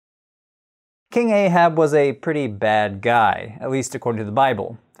King Ahab was a pretty bad guy, at least according to the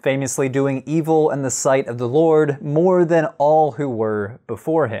Bible, famously doing evil in the sight of the Lord more than all who were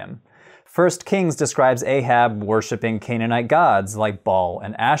before him. 1 Kings describes Ahab worshipping Canaanite gods like Baal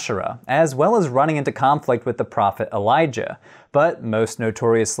and Asherah, as well as running into conflict with the prophet Elijah. But most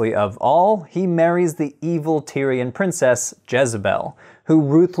notoriously of all, he marries the evil Tyrian princess Jezebel, who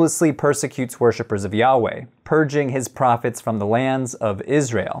ruthlessly persecutes worshippers of Yahweh, purging his prophets from the lands of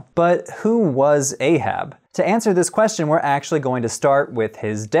Israel. But who was Ahab? To answer this question, we're actually going to start with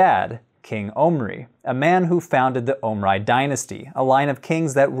his dad, King Omri, a man who founded the Omride Dynasty, a line of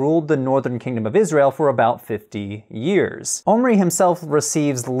kings that ruled the northern kingdom of Israel for about 50 years. Omri himself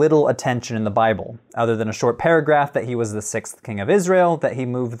receives little attention in the Bible, other than a short paragraph that he was the 6th king of Israel, that he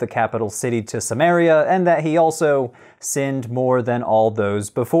moved the capital city to Samaria, and that he also sinned more than all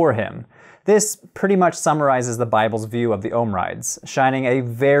those before him. This pretty much summarizes the Bible's view of the Omrides, shining a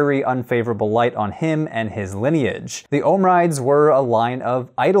very unfavorable light on him and his lineage. The Omrides were a line of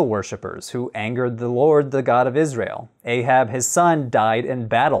idol worshippers who angered the Lord, the God of Israel. Ahab, his son, died in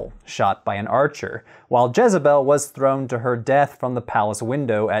battle, shot by an archer, while Jezebel was thrown to her death from the palace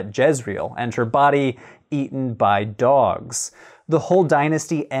window at Jezreel, and her body eaten by dogs. The whole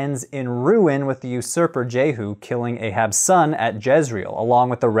dynasty ends in ruin with the usurper Jehu killing Ahab's son at Jezreel, along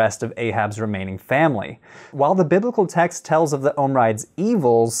with the rest of Ahab's remaining family. While the biblical text tells of the Omrides'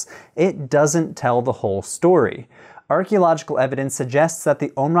 evils, it doesn't tell the whole story. Archaeological evidence suggests that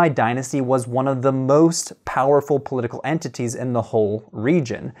the Omride dynasty was one of the most powerful political entities in the whole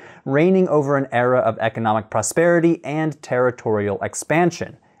region, reigning over an era of economic prosperity and territorial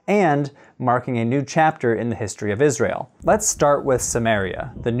expansion, and marking a new chapter in the history of Israel. Let's start with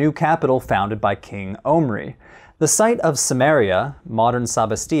Samaria, the new capital founded by King Omri. The site of Samaria, modern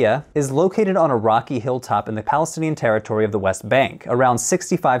Sabastia, is located on a rocky hilltop in the Palestinian territory of the West Bank, around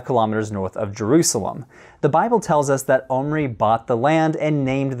 65 kilometers north of Jerusalem. The Bible tells us that Omri bought the land and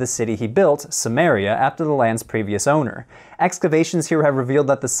named the city he built, Samaria, after the land's previous owner. Excavations here have revealed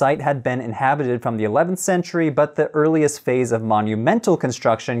that the site had been inhabited from the 11th century, but the earliest phase of monumental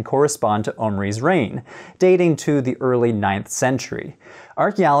construction correspond to Omri's reign, dating to the early 9th century.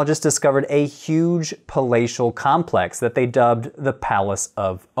 Archaeologists discovered a huge palatial complex that they dubbed the Palace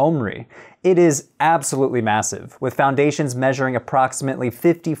of Omri. It is absolutely massive, with foundations measuring approximately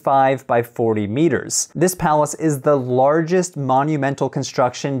 55 by 40 meters. This palace is the largest monumental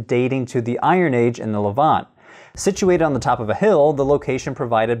construction dating to the Iron Age in the Levant. Situated on the top of a hill, the location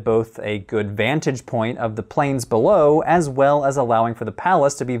provided both a good vantage point of the plains below, as well as allowing for the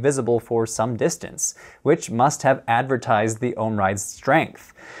palace to be visible for some distance, which must have advertised the Omrides'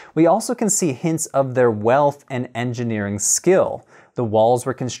 strength. We also can see hints of their wealth and engineering skill. The walls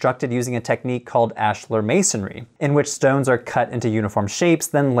were constructed using a technique called ashlar masonry, in which stones are cut into uniform shapes,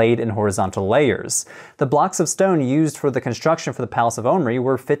 then laid in horizontal layers. The blocks of stone used for the construction for the Palace of Omri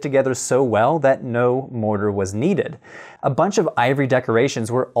were fit together so well that no mortar was needed. A bunch of ivory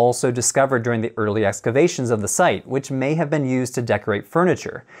decorations were also discovered during the early excavations of the site, which may have been used to decorate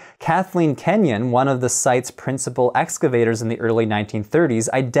furniture. Kathleen Kenyon, one of the site's principal excavators in the early 1930s,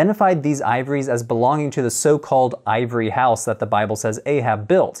 identified these ivories as belonging to the so-called ivory house that the Bible says Ahab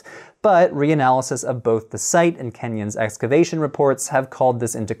built. But reanalysis of both the site and Kenyon's excavation reports have called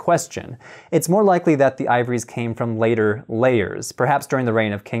this into question. It's more likely that the ivories came from later layers, perhaps during the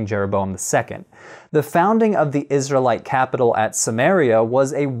reign of King Jeroboam II. The founding of the Israelite capital at Samaria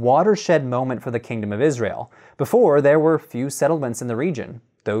was a watershed moment for the Kingdom of Israel. Before, there were few settlements in the region.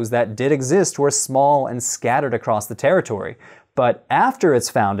 Those that did exist were small and scattered across the territory. But after its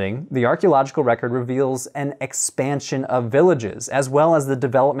founding, the archaeological record reveals an expansion of villages, as well as the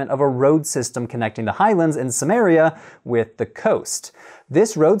development of a road system connecting the highlands in Samaria with the coast.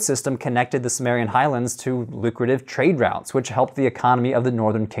 This road system connected the Samarian highlands to lucrative trade routes, which helped the economy of the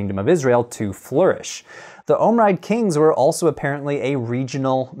northern kingdom of Israel to flourish. The Omride kings were also apparently a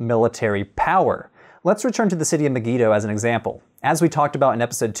regional military power. Let's return to the city of Megiddo as an example. As we talked about in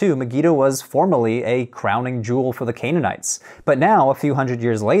episode 2, Megiddo was formerly a crowning jewel for the Canaanites. But now, a few hundred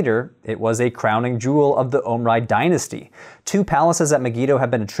years later, it was a crowning jewel of the Omride dynasty. 2 palaces at Megiddo have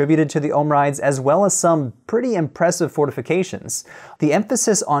been attributed to the Omrides, as well as some pretty impressive fortifications. The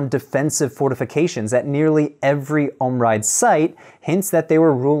emphasis on defensive fortifications at nearly every Omride site hints that they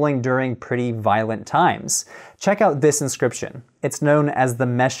were ruling during pretty violent times. Check out this inscription. It's known as the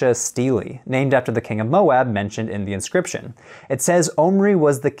Mesha Stele, named after the king of Moab mentioned in the inscription. It says Omri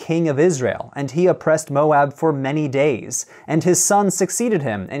was the king of Israel, and he oppressed Moab for many days. And his son succeeded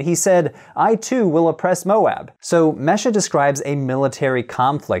him, and he said, I too will oppress Moab. So Mesha describes a military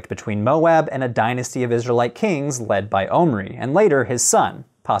conflict between Moab and a dynasty of Israelite kings led by Omri, and later his son,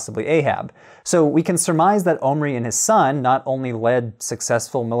 possibly Ahab. So we can surmise that Omri and his son not only led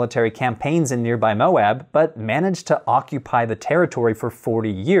successful military campaigns in nearby Moab, but managed to occupy the territory for 40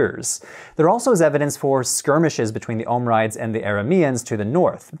 years. There also is evidence for skirmishes between the Omrides and the Arameans to the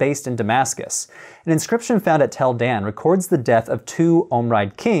north, based in Damascus. An inscription found at Tel Dan records the death of 2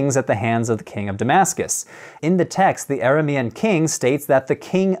 Omride kings at the hands of the king of Damascus. In the text, the Aramean king states that the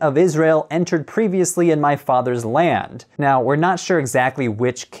king of Israel entered previously in my father's land. Now, we're not sure exactly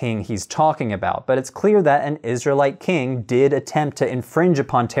which king he's talking about, but it's clear that an Israelite king did attempt to infringe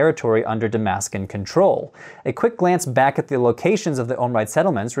upon territory under Damascus control. A quick glance back at the locations of the Omride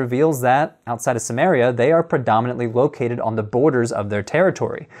settlements reveals that, outside of Samaria, they are predominantly located on the borders of their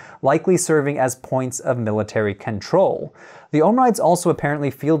territory, likely serving as points of military control. The Omrides also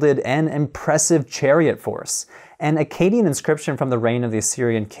apparently fielded an impressive chariot force. An Akkadian inscription from the reign of the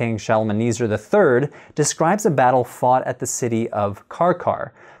Assyrian king Shalmaneser III describes a battle fought at the city of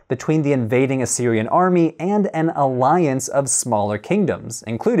Karkar between the invading Assyrian army and an alliance of smaller kingdoms,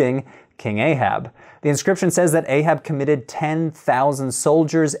 including King Ahab. The inscription says that Ahab committed 10,000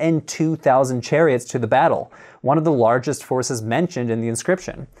 soldiers and 2,000 chariots to the battle, one of the largest forces mentioned in the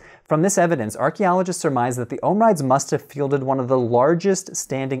inscription. From this evidence, archaeologists surmise that the Omrides must have fielded one of the largest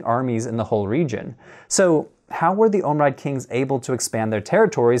standing armies in the whole region. So, how were the Omride kings able to expand their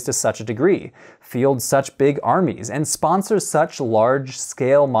territories to such a degree, field such big armies, and sponsor such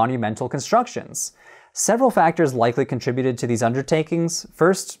large-scale monumental constructions? Several factors likely contributed to these undertakings.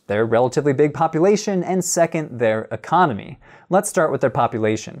 First, their relatively big population, and second, their economy. Let's start with their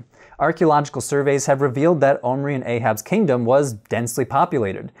population. Archaeological surveys have revealed that Omri and Ahab's kingdom was densely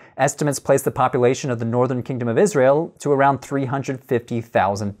populated. Estimates place the population of the northern kingdom of Israel to around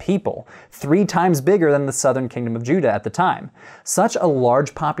 350,000 people, 3 times bigger than the southern kingdom of Judah at the time. Such a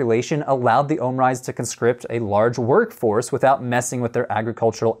large population allowed the Omrides to conscript a large workforce without messing with their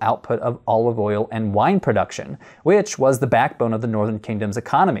agricultural output of olive oil and wine production, which was the backbone of the northern kingdom's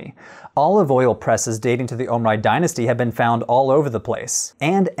economy. Olive oil presses dating to the Omride Dynasty have been found all over the place,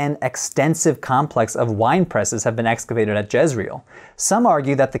 and an extensive complex of wine presses have been excavated at Jezreel. Some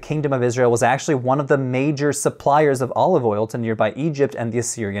argue that the Kingdom of Israel was actually one of the major suppliers of olive oil to nearby Egypt and the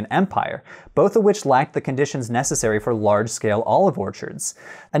Assyrian Empire, both of which lacked the conditions necessary for large-scale olive orchards.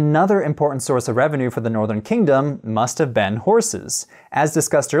 Another important source of revenue for the Northern Kingdom must have been horses. As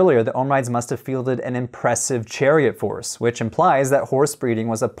discussed earlier, the Omrides must have fielded an impressive chariot force, which implies that horse breeding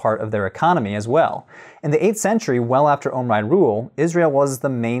was a part of their economy as well. In the 8th century, well after Omride rule, Israel was the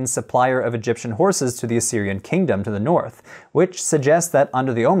main supplier of Egyptian horses to the Assyrian kingdom to the north, which suggests that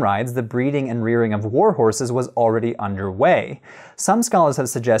under the Omrides, the breeding and rearing of war horses was already underway. Some scholars have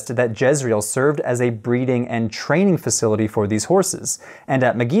suggested that Jezreel served as a breeding and training facility for these horses, and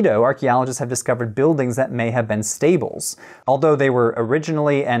at Megiddo, archaeologists have discovered buildings that may have been stables. Although they were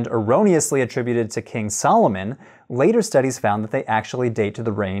originally and erroneously attributed to King Solomon, later studies found that they actually date to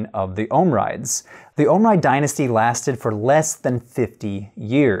the reign of the Omrides. The Omride dynasty lasted for less than 50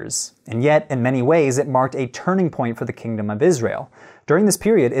 years, and yet in many ways it marked a turning point for the Kingdom of Israel. During this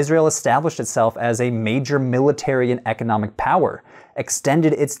period, Israel established itself as a major military and economic power,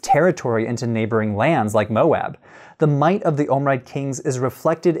 extended its territory into neighboring lands like Moab. The might of the Omride kings is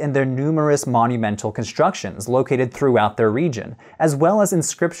reflected in their numerous monumental constructions located throughout their region, as well as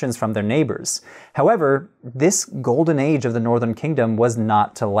inscriptions from their neighbors. However, this golden age of the Northern Kingdom was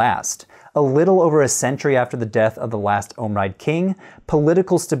not to last. A little over a century after the death of the last Omride king,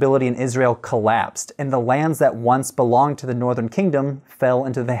 political stability in Israel collapsed, and the lands that once belonged to the Northern Kingdom fell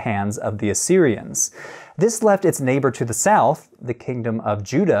into the hands of the Assyrians. This left its neighbor to the south, the Kingdom of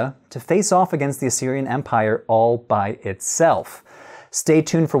Judah, to face off against the Assyrian Empire all by itself. Stay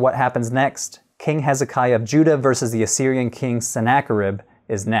tuned for what happens next. King Hezekiah of Judah versus the Assyrian king Sennacherib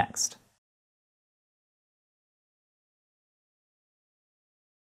is next.